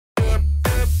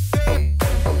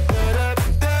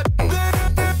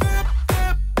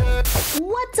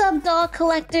doll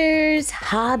collectors,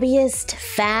 hobbyists,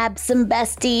 fabsome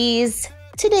besties.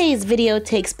 Today's video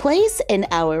takes place in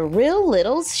our Real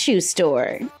Little's shoe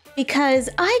store because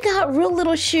I got Real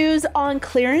Little shoes on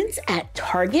clearance at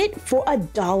Target for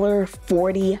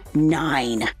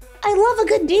 $1.49. I love a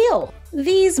good deal.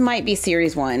 These might be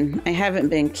Series 1. I haven't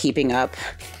been keeping up,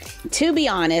 to be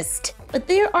honest, but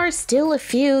there are still a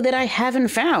few that I haven't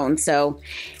found, so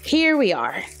here we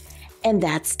are. And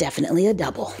that's definitely a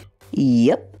double.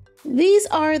 Yep. These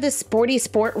are the Sporty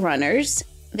Sport runners.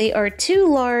 They are too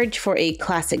large for a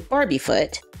classic Barbie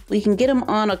foot. We can get them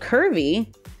on a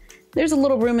curvy. There's a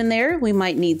little room in there. We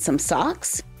might need some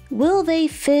socks. Will they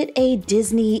fit a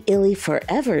Disney Illy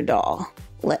Forever doll?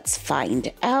 Let's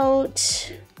find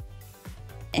out.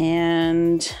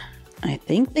 And I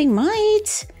think they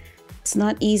might. It's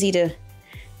not easy to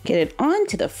get it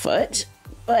onto the foot,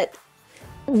 but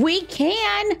we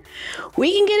can get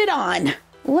it on.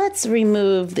 Let's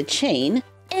remove the chain.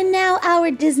 And now our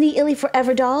Disney Illy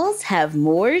Forever dolls have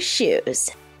more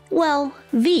shoes. Well,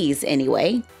 these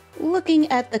anyway.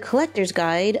 Looking at the collector's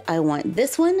guide, I want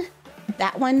this one,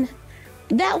 that one,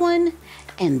 that one,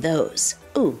 and those.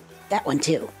 Ooh, that one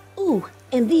too. Ooh,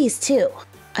 and these too.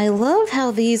 I love how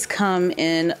these come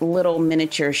in little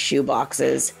miniature shoe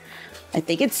boxes. I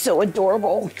think it's so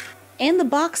adorable. And the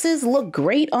boxes look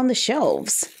great on the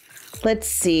shelves. Let's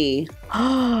see.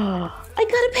 Oh, I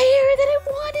got a pair that I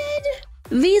wanted.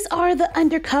 These are the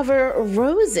Undercover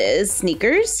Roses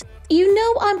sneakers. You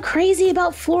know I'm crazy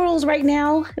about florals right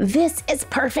now. This is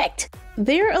perfect.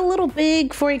 They're a little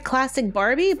big for a classic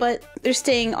Barbie, but they're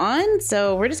staying on,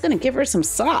 so we're just gonna give her some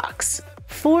socks.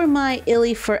 For my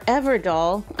Illy Forever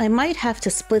doll, I might have to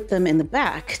split them in the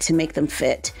back to make them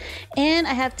fit. And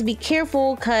I have to be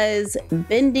careful because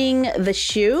bending the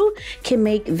shoe can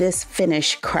make this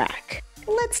finish crack.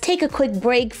 Let's take a quick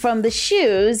break from the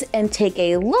shoes and take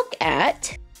a look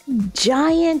at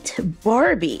giant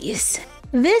Barbies.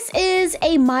 This is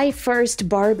a My First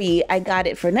Barbie. I got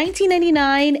it for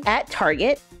 $19.99 at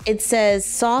Target. It says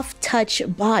soft touch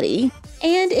body.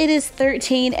 And it is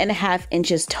 13.5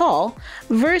 inches tall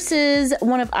versus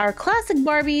one of our classic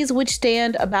Barbies, which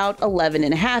stand about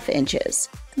 11.5 inches,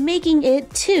 making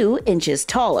it 2 inches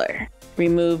taller.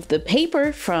 Remove the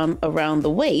paper from around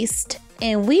the waist,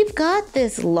 and we've got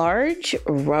this large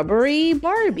rubbery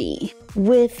Barbie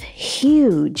with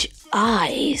huge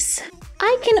eyes.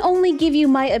 I can only give you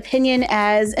my opinion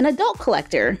as an adult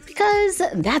collector because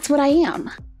that's what I am.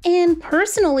 And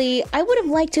personally, I would have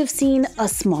liked to have seen a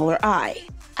smaller eye.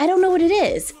 I don't know what it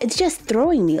is. It's just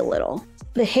throwing me a little.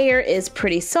 The hair is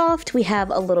pretty soft. We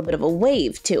have a little bit of a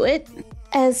wave to it.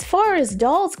 As far as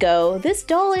dolls go, this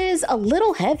doll is a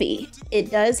little heavy.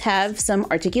 It does have some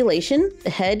articulation.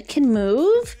 The head can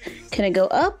move. Can it go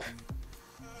up?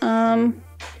 A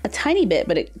tiny bit,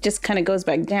 but it just kind of goes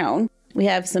back down. We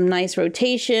have some nice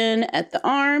rotation at the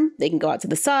arm. They can go out to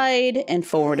the side and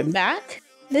forward and back.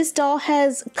 This doll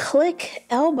has click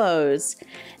elbows,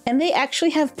 and they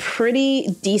actually have pretty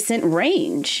decent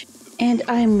range. And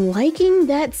I'm liking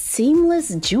that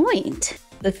seamless joint.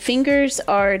 The fingers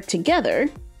are together.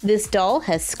 This doll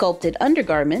has sculpted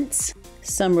undergarments,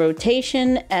 some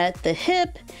rotation at the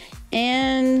hip,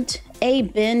 and a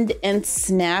bend and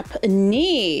snap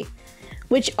knee,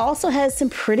 which also has some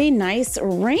pretty nice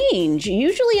range.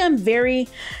 Usually I'm very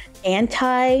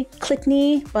anti-click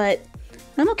knee, but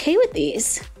I'm okay with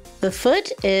these. The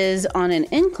foot is on an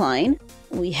incline.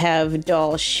 We have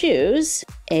doll shoes,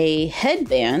 a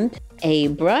headband, a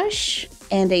brush,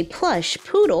 and a plush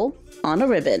poodle on a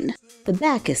ribbon. The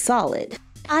back is solid.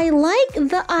 I like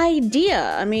the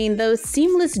idea. I mean, those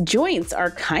seamless joints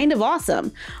are kind of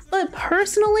awesome. But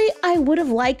personally, I would have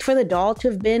liked for the doll to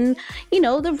have been,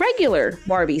 the regular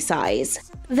Barbie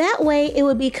size. That way, it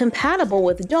would be compatible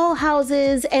with doll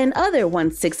houses and other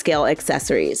 1/6 scale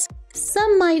accessories.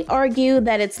 Some might argue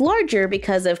that it's larger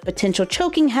because of potential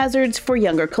choking hazards for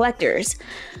younger collectors.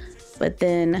 But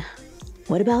then,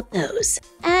 what about those?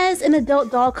 As an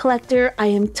adult doll collector, I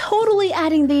am totally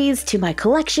adding these to my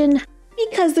collection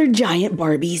because they're giant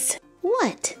Barbies.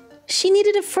 What? She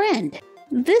needed a friend.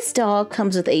 This doll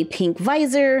comes with a pink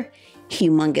visor,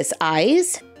 humongous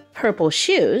eyes, purple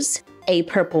shoes, a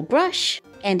purple brush,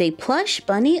 and a plush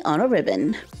bunny on a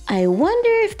ribbon. I wonder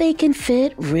if they can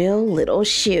fit Real Little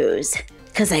shoes,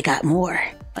 because I got more.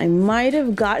 I might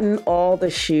have gotten all the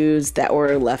shoes that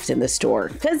were left in the store,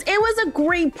 because it was a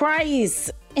great price.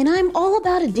 And I'm all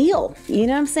about a deal, you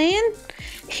know what I'm saying?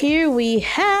 Here we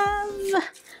have,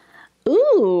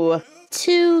 ooh,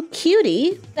 2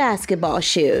 cutie basketball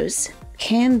shoes.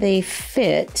 Can they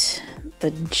fit the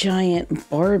giant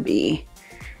Barbie?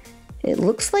 It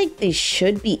looks like they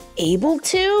should be able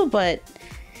to, but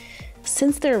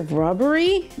since they're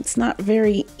rubbery, it's not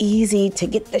very easy to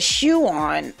get the shoe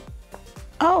on.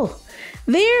 Oh,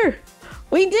 there!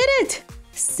 We did it!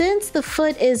 Since the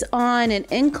foot is on an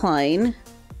incline,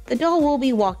 the doll will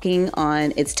be walking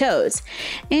on its toes.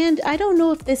 And I don't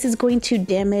know if this is going to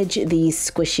damage these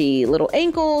squishy little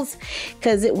ankles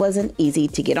because it wasn't easy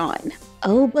to get on.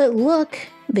 Oh, but look,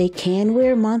 they can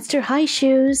wear Monster High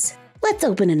shoes. Let's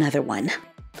open another one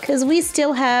because we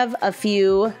still have a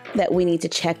few that we need to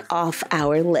check off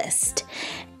our list.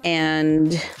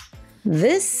 And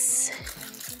this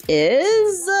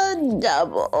is a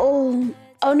double.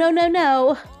 Oh,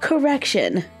 no.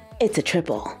 Correction. It's a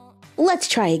triple. Let's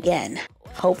try again.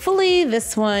 Hopefully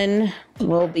this one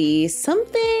will be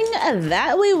something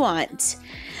that we want.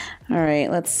 All right,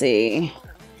 let's see.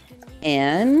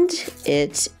 And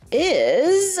it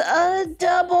is a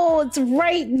double. It's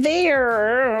right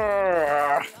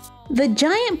there. The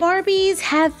giant Barbies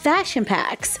have fashion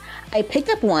packs. I picked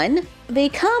up one. They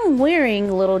come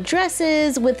wearing little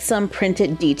dresses with some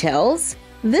printed details.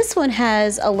 This one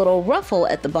has a little ruffle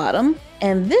at the bottom,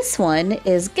 and this one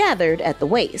is gathered at the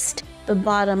waist. The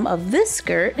bottom of this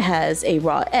skirt has a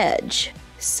raw edge.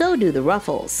 So do the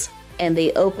ruffles, and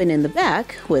they open in the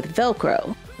back with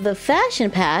Velcro. The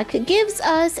fashion pack gives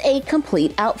us a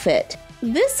complete outfit.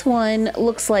 This one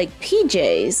looks like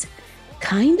PJs.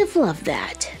 Kind of love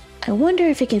that. I wonder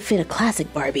if it can fit a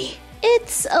classic Barbie.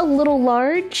 It's a little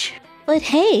large, but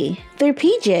hey, they're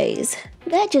PJs.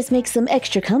 That just makes them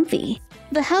extra comfy.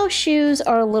 The house shoes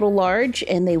are a little large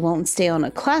and they won't stay on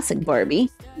a classic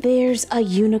Barbie. There's a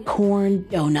unicorn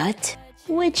donut,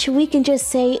 which we can just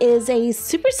say is a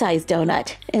supersized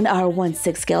donut in our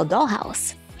 1/6 scale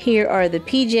dollhouse. Here are the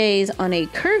PJs on a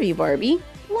curvy Barbie.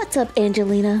 What's up,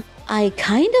 Angelina? I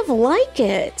kind of like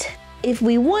it. If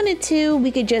we wanted to,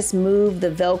 we could just move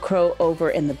the Velcro over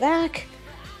in the back,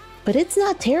 but it's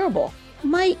not terrible.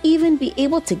 Might even be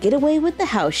able to get away with the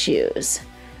house shoes,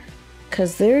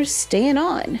 because they're staying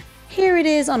on. Here it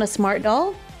is on a smart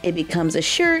doll. It becomes a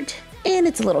shirt and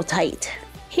it's a little tight.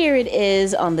 Here it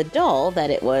is on the doll that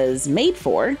it was made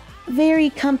for. Very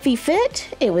comfy fit.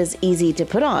 It was easy to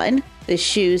put on. The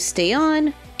shoes stay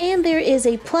on, and there is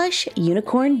a plush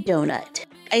unicorn donut.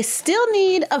 I still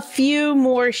need a few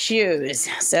more shoes,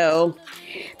 so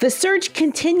the search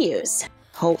continues.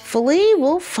 Hopefully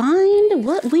we'll find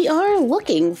what we are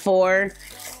looking for.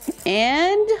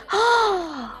 And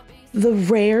the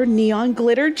rare neon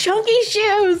glitter chunky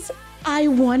shoes. I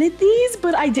wanted these,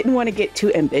 but I didn't want to get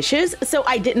too ambitious, so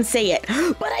I didn't say it,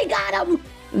 but I got them.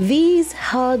 These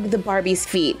hug the Barbie's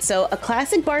feet, so a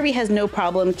classic Barbie has no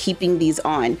problem keeping these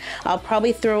on. I'll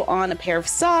probably throw on a pair of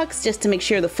socks just to make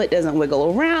sure the foot doesn't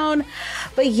wiggle around.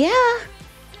 But yeah,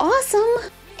 awesome.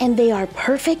 And they are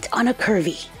perfect on a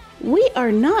curvy. We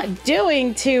are not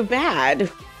doing too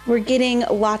bad. We're getting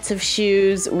lots of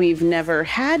shoes we've never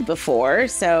had before,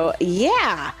 so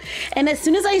yeah. And as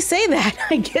soon as I say that,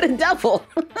 I get a double.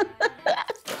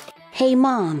 Hey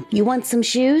Mom, you want some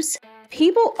shoes?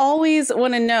 People always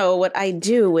want to know what I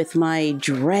do with my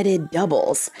dreaded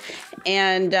doubles.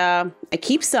 And I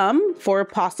keep some for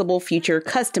possible future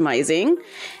customizing,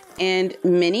 and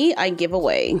many I give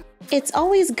away. It's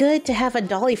always good to have a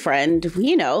dolly friend,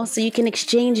 you know, so you can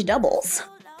exchange doubles.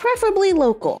 Preferably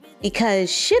local, because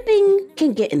shipping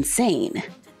can get insane.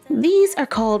 These are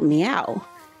called Meow,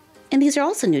 and these are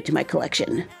also new to my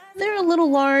collection. They're a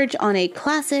little large on a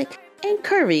classic, and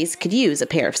curvies could use a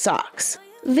pair of socks.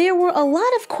 There were a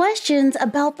lot of questions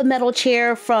about the metal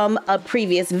chair from a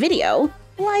previous video,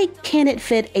 like can it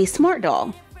fit a smart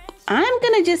doll? I'm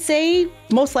gonna just say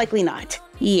most likely not.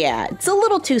 Yeah, it's a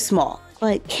little too small,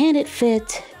 but can it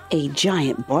fit a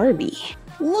giant Barbie?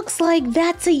 Looks like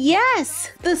that's a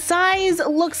yes! The size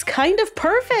looks kind of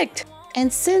perfect.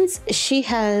 And since she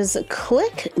has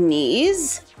click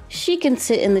knees, she can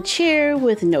sit in the chair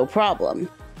with no problem.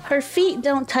 Her feet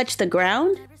don't touch the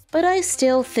ground, but I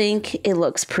still think it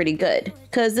looks pretty good,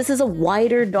 because this is a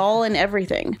wider doll and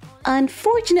everything.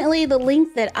 Unfortunately, the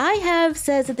link that I have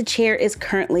says that the chair is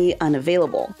currently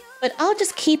unavailable, but I'll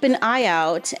just keep an eye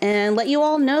out and let you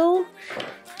all know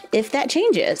if that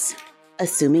changes,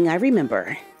 assuming I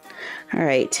remember. All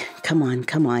right, come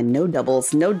on, no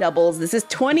doubles, no doubles. This is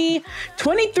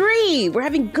 2023. We're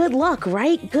having good luck,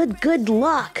 right? Good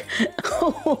luck.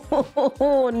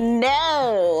 Oh,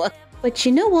 no. But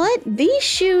you know what? These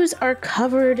shoes are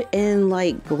covered in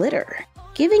like glitter,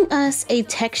 giving us a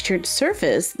textured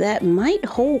surface that might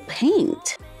hold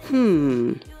paint.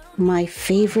 My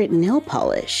favorite nail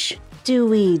polish. Do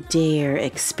we dare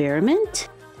experiment?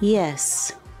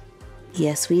 Yes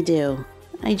we do.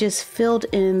 I just filled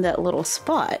in that little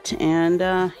spot, and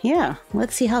yeah,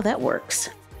 let's see how that works.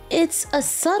 It's a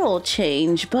subtle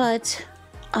change, but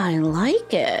I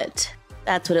like it.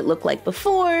 That's what it looked like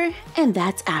before, and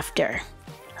that's after.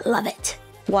 Love it.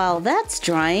 While that's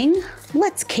drying,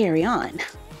 let's carry on,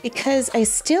 because I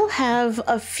still have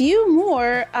a few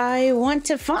more I want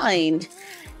to find.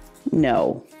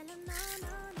 No.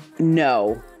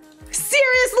 No.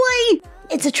 Seriously?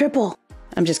 It's a triple.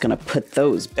 I'm just gonna put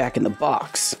those back in the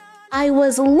box. I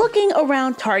was looking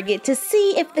around Target to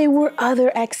see if there were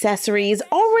other accessories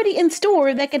already in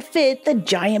store that could fit the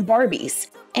giant Barbies.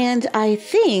 And I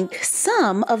think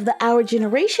some of the Our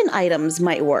Generation items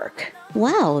might work.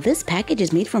 Wow, this package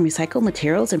is made from recycled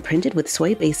materials and printed with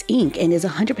soy-based ink and is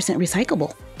 100%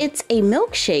 recyclable. It's a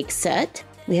milkshake set.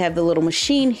 We have the little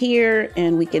machine here,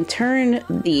 and we can turn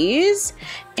these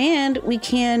and we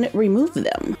can remove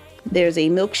them. There's a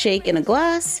milkshake in a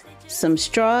glass, some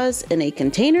straws in a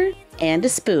container, and a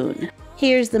spoon.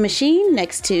 Here's the machine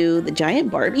next to the giant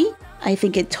Barbie. I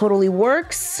think it totally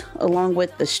works along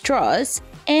with the straws.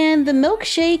 And the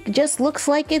milkshake just looks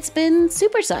like it's been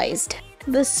supersized.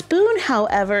 The spoon,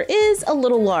 however, is a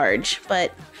little large,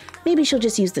 but maybe she'll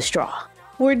just use the straw.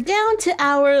 We're down to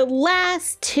our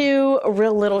last two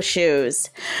real little shoes.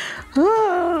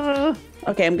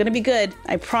 Okay, I'm gonna be good.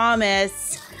 I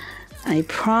promise. I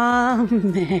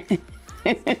promise.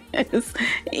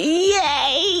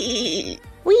 Yay!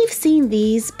 We've seen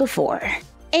these before.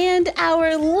 And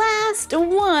our last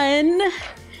one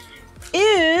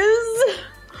is...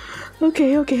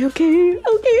 Okay.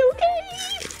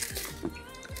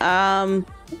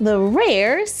 The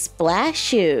rare splash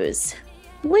shoes,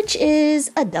 which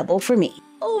is a double for me.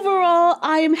 Overall,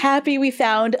 I am happy we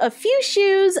found a few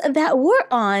shoes that were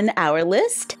on our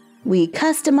list. We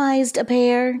customized a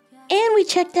pair, and we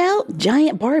checked out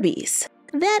giant Barbies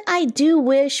that I do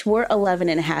wish were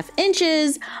 11.5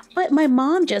 inches, but my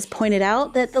mom just pointed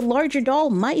out that the larger doll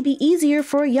might be easier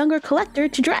for a younger collector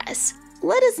to dress.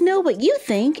 Let us know what you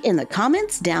think in the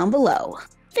comments down below.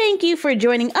 Thank you for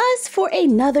joining us for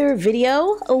another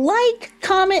video. Like,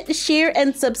 comment, share,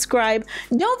 and subscribe.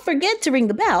 Don't forget to ring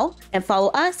the bell and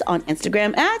follow us on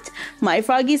Instagram at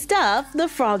MyFroggyStuff, the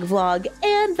Frog Vlog,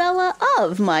 and Bella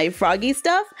of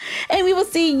MyFroggyStuff. And we will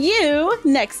see you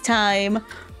next time.